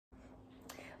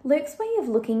Luke's Way of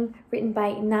Looking, written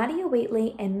by Nadia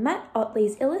Wheatley and Matt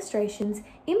Otley's illustrations,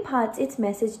 imparts its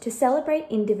message to celebrate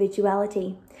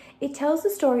individuality. It tells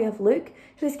the story of Luke,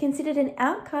 who is considered an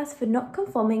outcast for not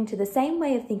conforming to the same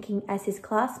way of thinking as his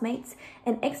classmates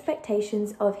and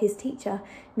expectations of his teacher,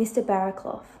 Mr.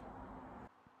 Barraclough.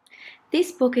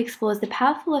 This book explores the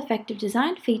powerful effect of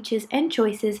design features and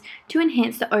choices to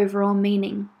enhance the overall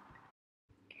meaning.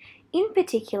 In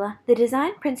particular, the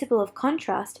design principle of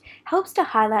contrast helps to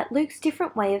highlight Luke's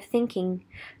different way of thinking.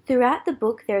 Throughout the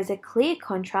book, there is a clear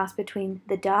contrast between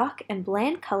the dark and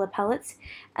bland colour palettes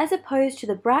as opposed to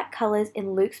the bright colours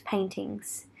in Luke's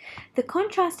paintings. The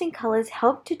contrasting colours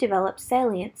help to develop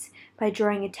salience by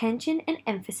drawing attention and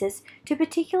emphasis to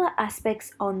particular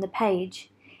aspects on the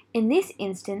page. In this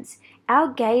instance, our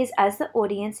gaze as the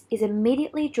audience is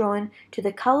immediately drawn to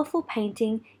the colourful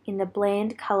painting in the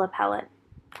bland colour palette.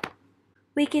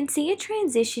 We can see a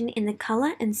transition in the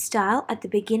colour and style at the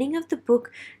beginning of the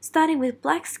book, starting with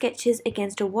black sketches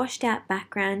against a washed-out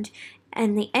background,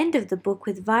 and the end of the book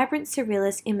with vibrant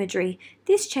surrealist imagery.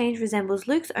 This change resembles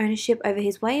Luke's ownership over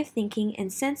his way of thinking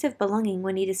and sense of belonging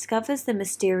when he discovers the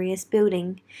mysterious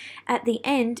building. At the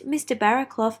end, Mr.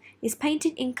 Barraclough is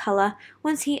painted in colour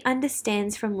once he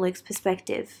understands from Luke's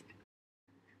perspective.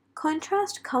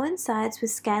 Contrast coincides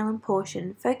with scale and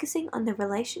portion, focusing on the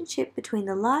relationship between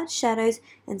the large shadows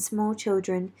and small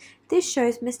children. This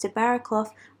shows Mr.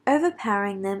 Barraclough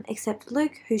overpowering them, except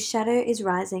Luke, whose shadow is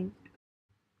rising.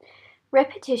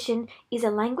 Repetition is a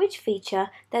language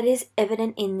feature that is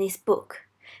evident in this book.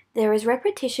 There is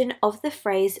repetition of the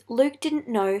phrase, "Luke didn't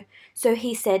know, so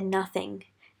he said nothing."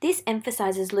 This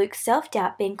emphasizes Luke's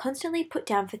self-doubt being constantly put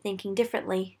down for thinking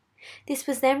differently. This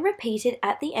was then repeated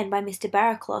at the end by Mr.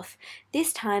 Barraclough,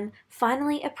 this time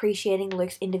finally appreciating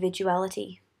Luke's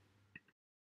individuality.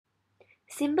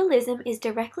 Symbolism is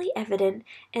directly evident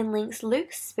and links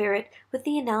Luke's spirit with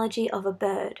the analogy of a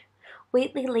bird.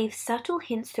 Wheatley leaves subtle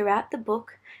hints throughout the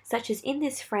book, such as in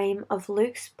this frame of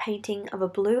Luke's painting of a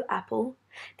blue apple,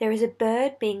 there is a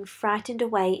bird being frightened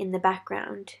away in the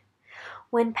background.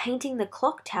 When painting the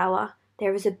clock tower,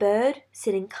 there is a bird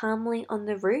sitting calmly on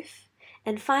the roof.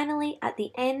 And finally, at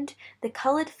the end, the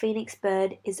coloured phoenix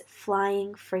bird is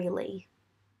flying freely.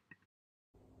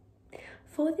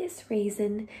 For this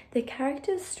reason, the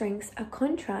characters' strengths are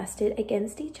contrasted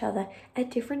against each other at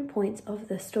different points of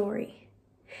the story.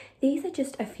 These are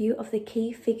just a few of the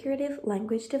key figurative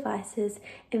language devices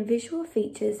and visual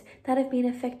features that have been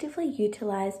effectively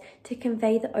utilised to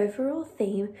convey the overall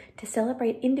theme to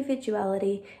celebrate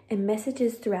individuality and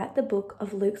messages throughout the book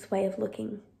of Luke's Way of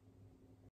Looking.